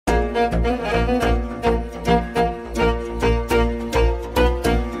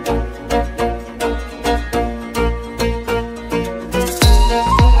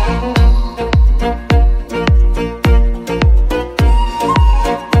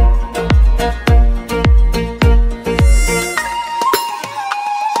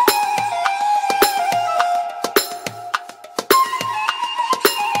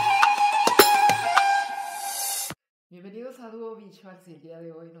Y el día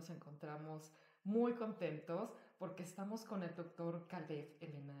de hoy nos encontramos muy contentos porque estamos con el doctor Khaled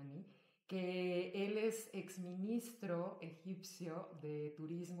El Enany, que él es exministro egipcio de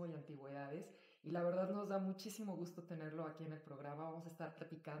Turismo y Antigüedades, y la verdad nos da muchísimo gusto tenerlo aquí en el programa. Vamos a estar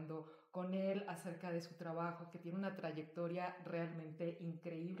platicando con él acerca de su trabajo, que tiene una trayectoria realmente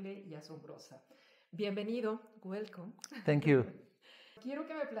increíble y asombrosa. Bienvenido, welcome. Thank you. Quiero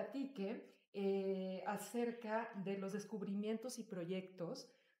que me platique acerca de los descubrimientos y proyectos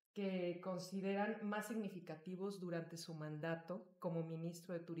que consideran más significativos durante su mandato como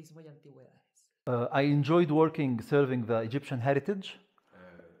ministro de Turismo y Antigüedades. I enjoyed serving the Egyptian heritage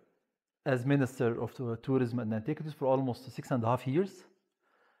as Minister of Tourism and Antiquities for almost 6.5 years.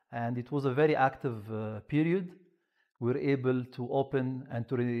 And it was a very active period. We were able to open and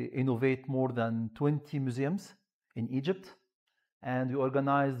to innovate more than 20 museums in Egypt. And we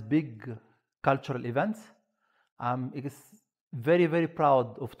organized big cultural events. I'm very, very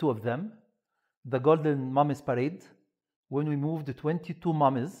proud of two of them. The Golden Mummies Parade, when we moved 22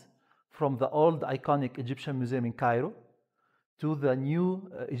 mummies from the old iconic Egyptian Museum in Cairo to the new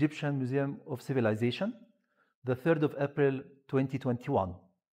Egyptian Museum of Civilization, the 3rd of April 2021.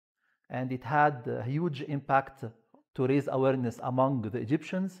 And it had a huge impact to raise awareness among the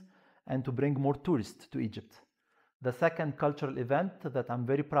Egyptians and to bring more tourists to Egypt. The second cultural event that I'm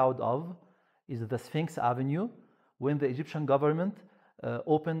very proud of is the Sphinx Avenue, when the Egyptian government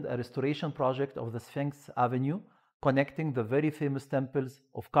opened a restoration project of the Sphinx Avenue, connecting the very famous temples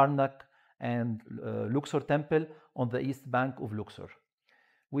of Karnak and Luxor Temple on the east bank of Luxor.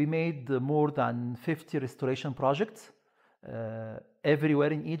 We made more than 50 restoration projects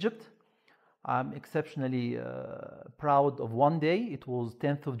everywhere in Egypt. I'm exceptionally proud of one day. It was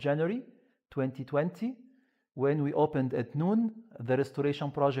 10th of January 2020, when we opened at noon the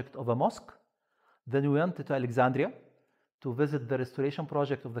restoration project of a mosque. Then we went to Alexandria to visit the restoration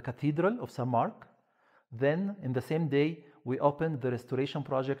project of the Cathedral of St. Mark. Then, in the same day, we opened the restoration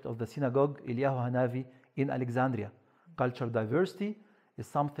project of the Synagogue Eliyahu Hanavi in Alexandria. Cultural diversity is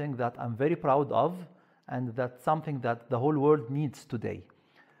something that I'm very proud of, and that's something that the whole world needs today.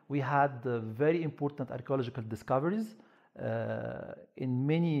 We had very important archaeological discoveries in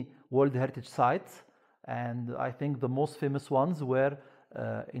many World Heritage sites, and I think the most famous ones were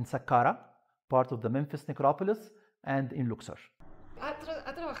in Saqqara, part of the Memphis necropolis, and in Luxor.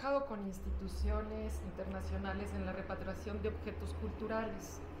 Ha trabajado con instituciones internacionales en la repatriación de objetos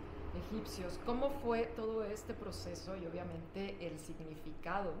culturales egipcios. ¿Cómo fue todo este proceso y obviamente el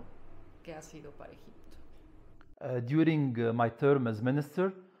significado que ha sido para Egipto? During my term as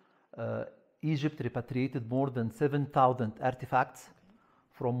minister, Egypt repatriated more than 7,000 artifacts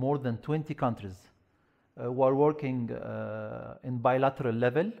from more than 20 countries. We're working in bilateral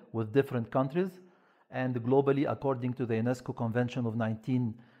level with different countries and globally according to the UNESCO Convention of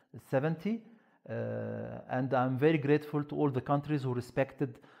 1970. And I'm very grateful to all the countries who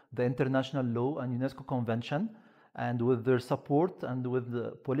respected the international law and UNESCO Convention, and with their support and with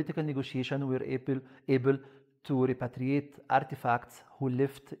the political negotiation we were able to repatriate artifacts who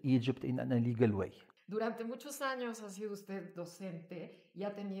left Egypt in an illegal way. Durante muchos años ha sido usted docente y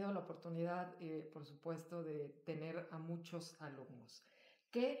ha tenido la oportunidad, por supuesto, de tener a muchos alumnos.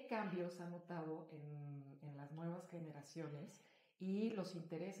 ¿Qué cambios ha notado en las nuevas generaciones y los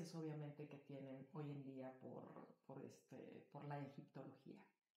intereses, obviamente, que tienen hoy en día por la egiptología?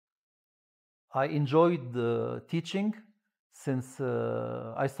 I enjoyed teaching since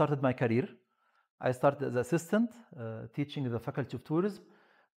I started my career. I started as assistant, teaching the Faculty of Tourism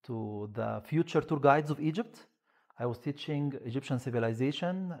to the future tour guides of Egypt. I was teaching Egyptian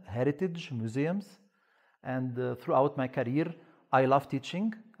civilization, heritage, museums, and throughout my career, I love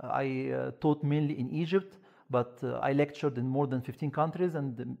teaching. I taught mainly in Egypt, but I lectured in more than 15 countries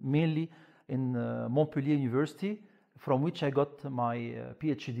and mainly in Montpellier University, from which I got my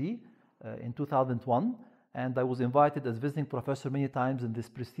PhD in 2001. And I was invited as visiting professor many times in this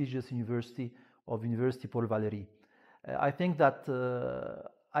prestigious university of Université Paul-Valéry. I think that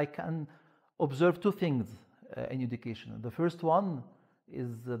I can observe two things in education. The first one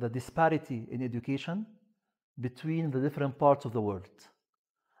is the disparity in education between the different parts of the world.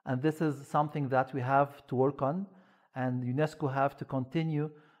 And this is something that we have to work on, and UNESCO have to continue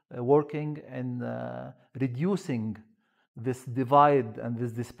working in reducing this divide and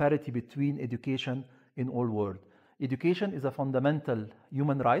this disparity between education in all world. Education is a fundamental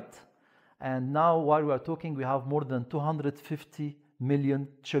human right, and now while we are talking, we have more than 250 million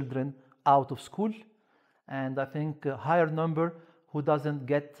children out of school, and I think a higher number who doesn't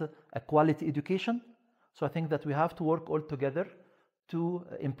get a quality education. So I think that we have to work all together to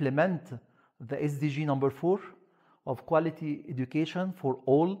implement the SDG number 4 of quality education for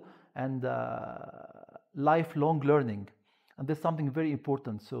all and lifelong learning. And this is something very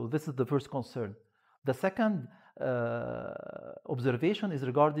important. So this is the first concern. The second observation is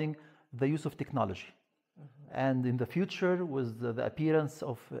regarding the use of technology. And in the future, with the appearance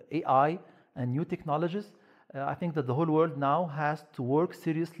of AI and new technologies, I think that the whole world now has to work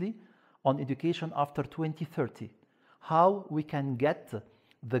seriously on education after 2030. How we can get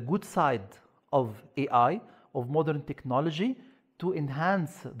the good side of AI, of modern technology, to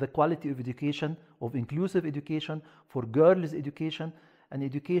enhance the quality of education, of inclusive education, for girls' education, and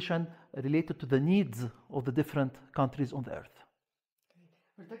education related to the needs of the different countries on the earth.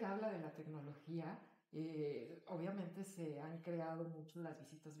 Ahorita que habla de la tecnología, obviamente se han creado mucho las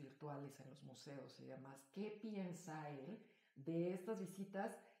visitas virtuales en los museos y demás. ¿Qué piensa él de estas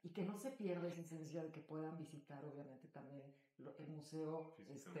visitas y que no se pierda esa esencia de que puedan visitar obviamente también el museo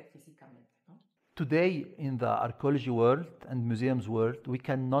físicamente, ¿no? Today, in the archaeology world and museums world, we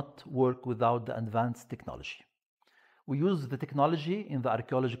cannot work without the advanced technology. We use the technology in the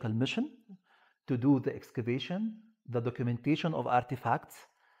archaeological mission to do the excavation, the documentation of artifacts,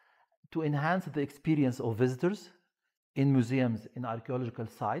 to enhance the experience of visitors in museums, in archaeological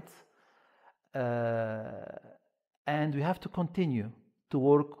sites. And we have to continue to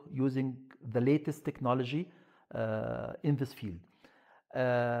work using the latest technology in this field.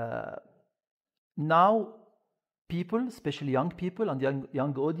 Now, people, especially young people and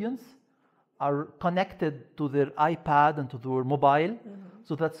young audience, are connected to their iPad and to their mobile.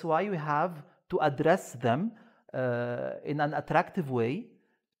 So that's why we have to address them in an attractive way,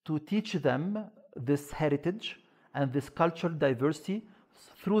 to teach them this heritage and this cultural diversity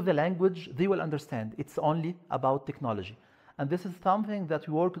through the language they will understand. It's only about technology. And this is something that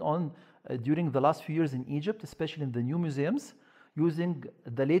we worked on during the last few years in Egypt, especially in the new museums, using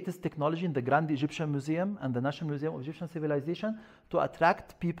the latest technology in the Grand Egyptian Museum and the National Museum of Egyptian Civilization to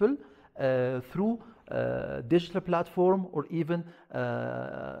attract people through digital platform or even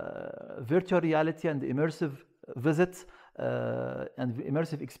virtual reality and immersive visits and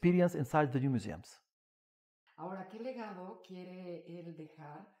immersive experience inside the new museums. Ahora, ¿qué legado quiere él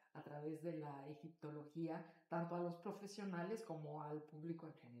dejar a través de la egiptología tanto a los profesionales como al público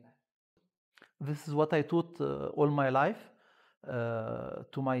en general? This is what I taught all my life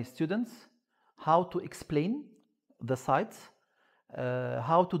to my students, how to explain the sites,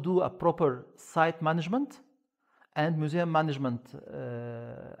 how to do a proper site management and museum management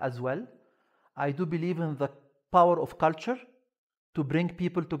as well. I do believe in the power of culture to bring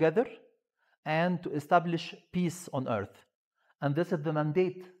people together and to establish peace on earth. And this is the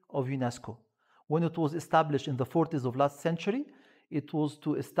mandate of UNESCO. When it was established in the 40s of last century, it was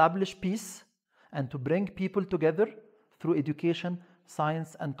to establish peace and to bring people together through education,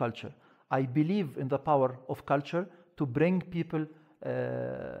 science, and culture. I believe in the power of culture to bring people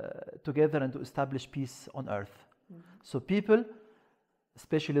together and to establish peace on earth. So people,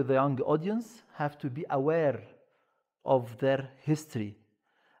 especially the young audience, have to be aware of their history.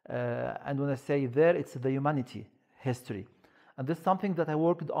 And when I say there, it's the humanity history. And this is something that I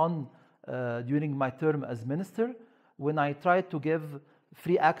worked on during my term as minister, when I tried to give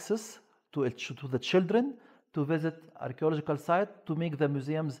free access to the children to visit archaeological sites, to make the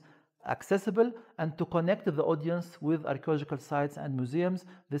museums accessible and to connect the audience with archaeological sites and museums.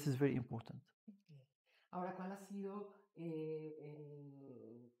 This is very important. Ahora, ¿cuál ha sido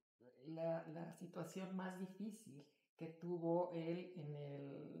la situación más difícil que tuvo él en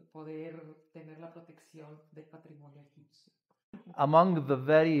el poder tener la protección del patrimonio egipcio? Among the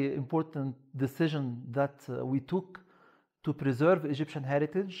very important decisions that we took to preserve Egyptian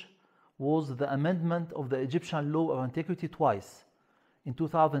heritage was the amendment of the Egyptian law of antiquity twice, in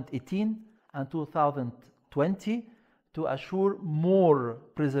 2018 and 2020, to assure more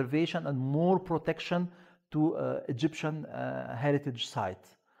preservation and more protection to Egyptian heritage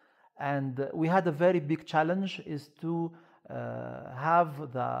sites. And we had a very big challenge is to have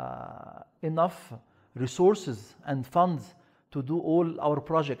enough resources and funds to do all our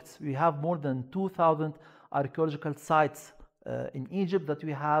projects. We have more than 2,000 archaeological sites in Egypt that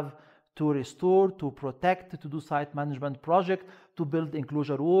we have to restore, to protect, to do site management project, to build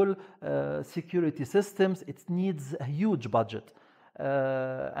enclosure wall, security systems. It needs a huge budget.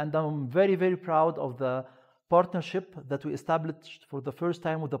 And I'm very, very proud of the partnership that we established for the first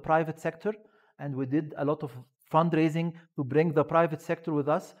time with the private sector. And we did a lot of fundraising to bring the private sector with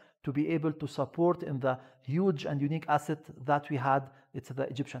us to be able to support in the huge and unique asset that we had. It's the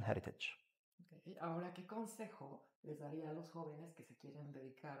Egyptian heritage. Okay. Ahora, ¿qué consejo les daría a los jóvenes que se quieren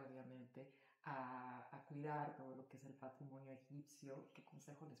dedicar, obviamente, a cuidar todo lo que es el patrimonio egipcio? ¿Qué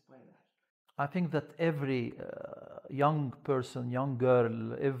consejo les puede dar? I think that every young person, young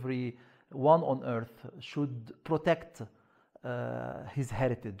girl, every one on earth should protect his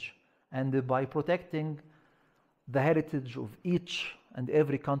heritage. And by protecting the heritage of each and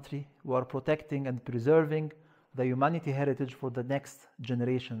every country, we are protecting and preserving the humanity heritage for the next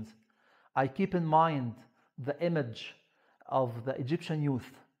generations. I keep in mind the image of the Egyptian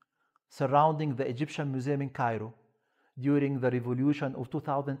youth surrounding the Egyptian Museum in Cairo during the revolution of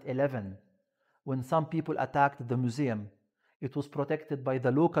 2011. When some people attacked the museum, it was protected by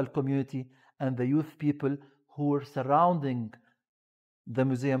the local community and the youth people who were surrounding the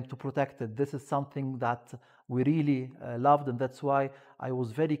museum to protect it. This is something that we really loved, and that's why I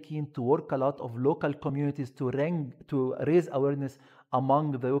was very keen to work a lot of local communities to raise awareness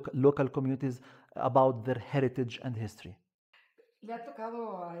among the local communities about their heritage and history. Le ha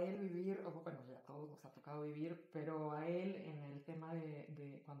tocado a él vivir, bueno, a todos nos ha tocado vivir, pero a él en el tema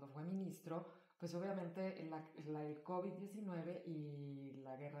de cuando fue ministro, pues obviamente el COVID-19 y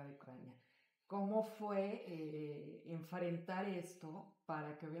la guerra de Ucrania. ¿Cómo fue enfrentar esto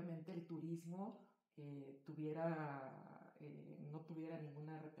para que obviamente el turismo no tuviera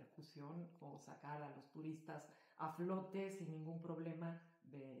ninguna repercusión o sacar a los turistas a flote sin ningún problema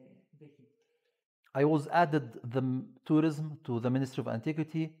de Egipto? I was added the tourism to the Ministry of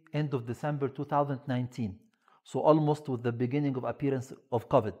Antiquity end of December 2019, so almost with the beginning of appearance of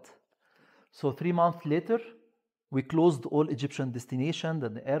COVID. So 3 months later, we closed all Egyptian destinations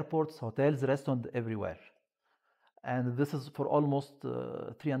and airports, hotels, restaurants, everywhere. And this is for almost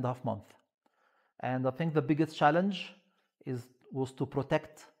 3.5 months. And I think the biggest challenge was to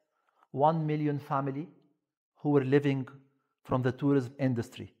protect 1 million family who were living from the tourism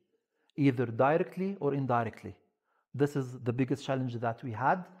industry, either directly or indirectly. This is the biggest challenge that we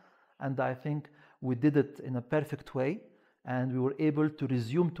had, and I think we did it in a perfect way, and we were able to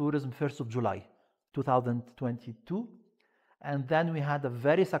resume tourism 1st of July 2022, and then we had a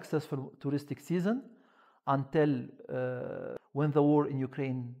very successful touristic season until when the war in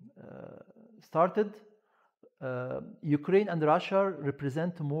Ukraine started. Ukraine and Russia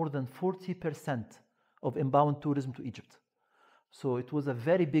represent more than 40% of inbound tourism to Egypt. So it was a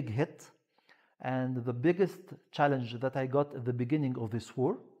very big hit, and the biggest challenge that I got at the beginning of this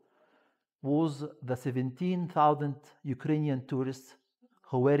war was the 17,000 Ukrainian tourists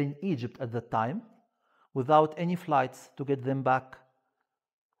who were in Egypt at that time without any flights to get them back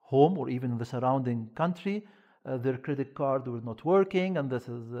home or even in the surrounding country. Their credit card were not working, and this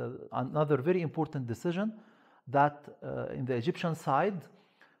is another very important decision that in the Egyptian side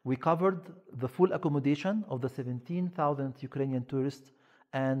we covered the full accommodation of the 17,000 Ukrainian tourists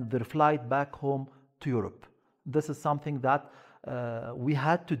and their flight back home to Europe. This is something that we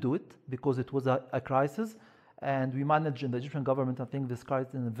had to do it because it was a crisis, and we managed in the Egyptian government, I think, this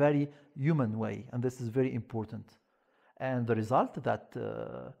crisis in a very human way, and this is very important. And the result that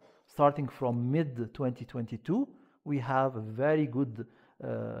starting from mid-2022, we have a very good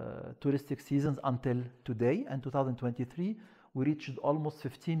touristic seasons until today, and 2023, we reached almost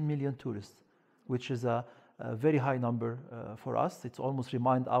 15 million tourists, which is a very high number for us. It's almost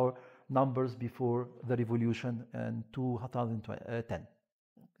remind our numbers before the revolution in 2010.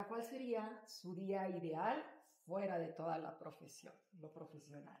 ¿Cuál sería su día ideal fuera de toda la profesión, lo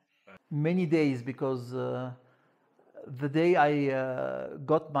profesional? Many days, because the day I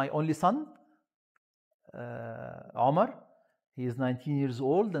got my only son, Omar, he is 19 years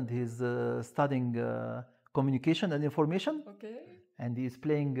old and he's studying communication and information. Okay. And he is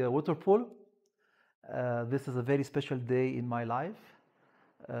playing water polo. This is a very special day in my life.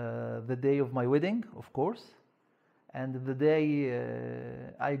 The day of my wedding, of course, and the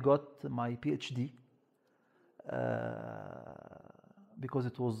day I got my PhD, because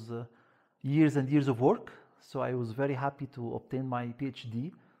it was years and years of work. So I was very happy to obtain my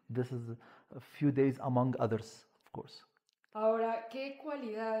PhD. This is a few days among others, of course. Ahora, ¿qué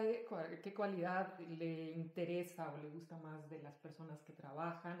cualidad le interesa o le gusta más de las personas que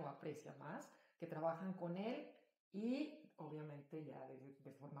trabajan o aprecia más, que trabajan con él y obviamente ya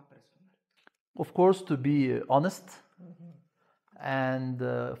de forma personal? Of course, to be honest, and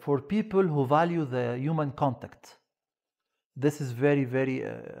for people who value the human contact. This is very, very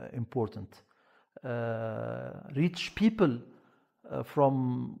important. Rich people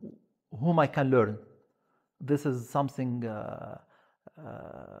from whom I can learn. This is something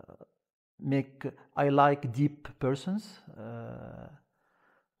I like deep persons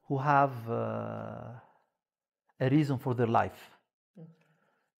who have a reason for their life.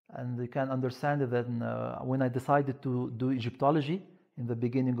 And you can understand that when I decided to do Egyptology in the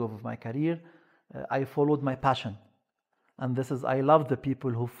beginning of my career, I followed my passion. And I love the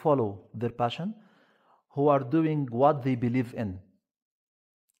people who follow their passion, who are doing what they believe in.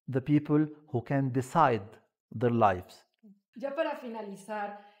 The people who can decide their lives. Ya para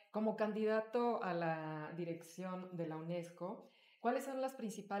finalizar, como candidato a la dirección de la UNESCO, ¿cuáles son las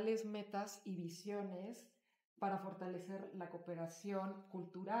principales metas y visiones para fortalecer la cooperación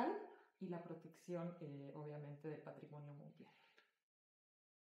cultural y la protección, obviamente, del patrimonio mundial?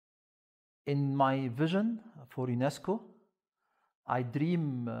 In my vision for UNESCO, I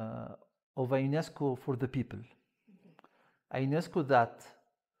dream of a UNESCO for the people. A UNESCO that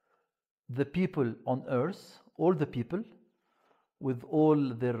the people on earth, all the people, with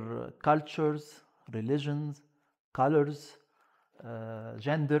all their cultures, religions, colors,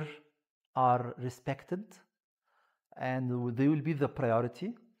 gender, are respected, and they will be the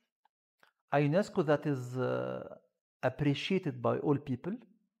priority. A UNESCO that is appreciated by all people,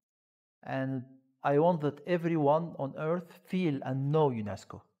 and I want that everyone on earth feel and know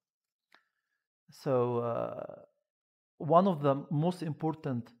UNESCO. So one of the most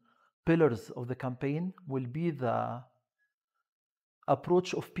important pillars of the campaign will be the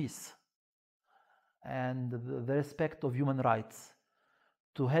approach of peace and the respect of human rights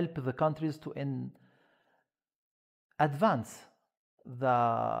to help the countries to advance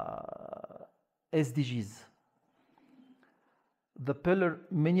the SDGs.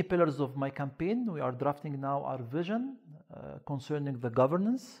 Many pillars of my campaign, we are drafting now our vision concerning the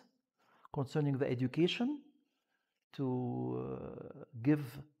governance, concerning the education, to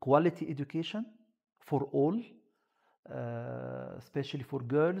give quality education for all, especially for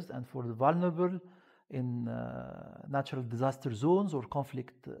girls and for the vulnerable in natural disaster zones or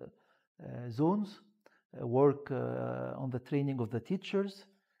conflict zones, work on the training of the teachers,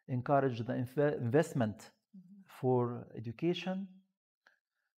 encourage the investment for education,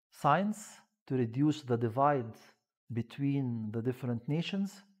 science to reduce the divide between the different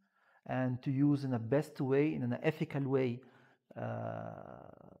nations, and to use in a best way, in an ethical way,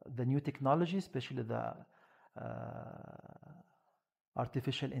 the new technology, especially the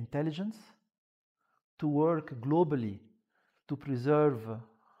artificial intelligence, to work globally to preserve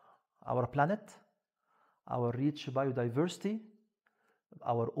our planet, our rich biodiversity,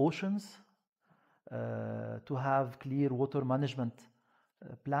 our oceans, to have clear water management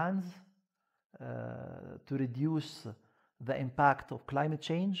plans, to reduce the impact of climate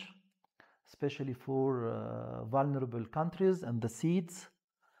change, especially for vulnerable countries and the seeds,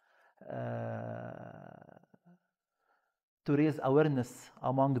 to raise awareness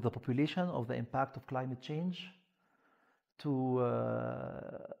among the population of the impact of climate change, to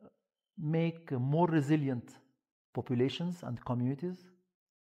make more resilient populations and communities,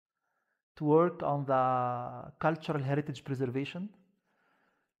 to work on the cultural heritage preservation,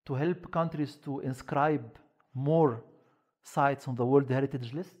 to help countries to inscribe more sites on the World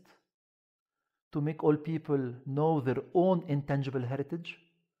Heritage List, to make all people know their own intangible heritage,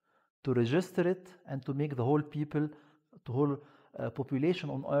 to register it, and to make the whole population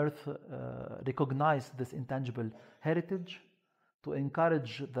on Earth recognize this intangible heritage, to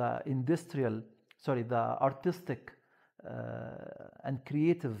encourage the artistic and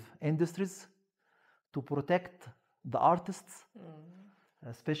creative industries, to protect the artists,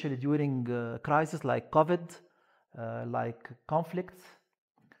 especially during crises like COVID, like conflicts,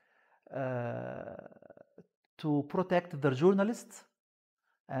 to protect the journalists,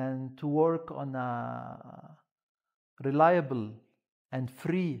 and to work on a reliable and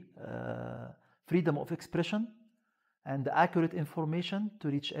free freedom of expression and accurate information to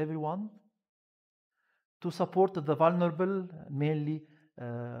reach everyone, to support the vulnerable, mainly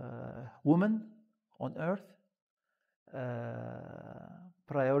women on Earth,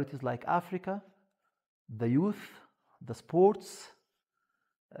 priorities like Africa, the youth, the sports,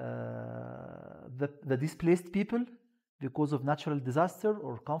 the displaced people because of natural disaster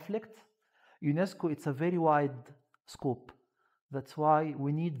or conflict. UNESCO, it's a very wide scope. That's why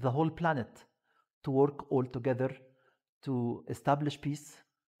we need the whole planet to work all together to establish peace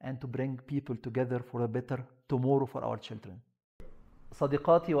and to bring people together for a better tomorrow for our children.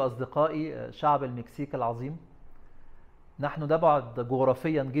 صديقاتي وأصدقائي شعب المكسيك العظيم، نحن نبعد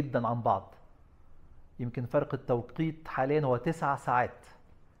جغرافيا جدا عن بعض. يمكن فرق التوقيت حاليا هو 9 ساعات،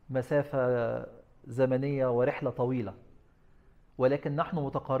 مسافة زمنية ورحلة طويلة. ولكن نحن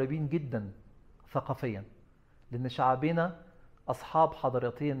متقاربين جدا ثقافيا، لأن شعبنا أصحاب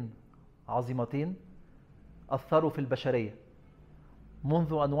حضارتين عظيمتين أثروا في البشرية.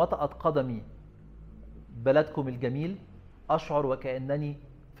 منذ أن وطأت قدمي بلدكم الجميل أشعر وكأنني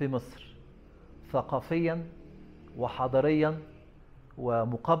في مصر، ثقافيا وحضاريا،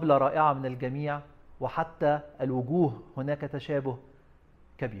 ومقابلة رائعة من الجميع، وحتى الوجوه هناك تشابه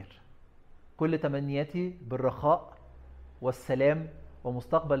كبير. كل تمنياتي بالرخاء والسلام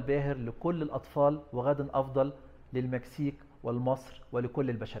ومستقبل باهر لكل الأطفال وغد أفضل للمكسيك والمصر ولكل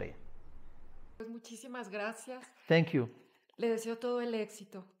البشرية. Muchísimas gracias. Thank you. Le deseo todo el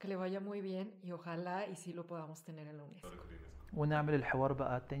éxito, que le vaya muy bien y ojalá y sí lo podamos tener en la UNESCO. ونعمل الحوار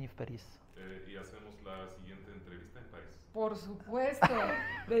بقى التاني في باريس. Y hacemos la siguiente entrevista en París. Por supuesto,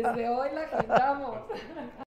 desde hoy la agendamos.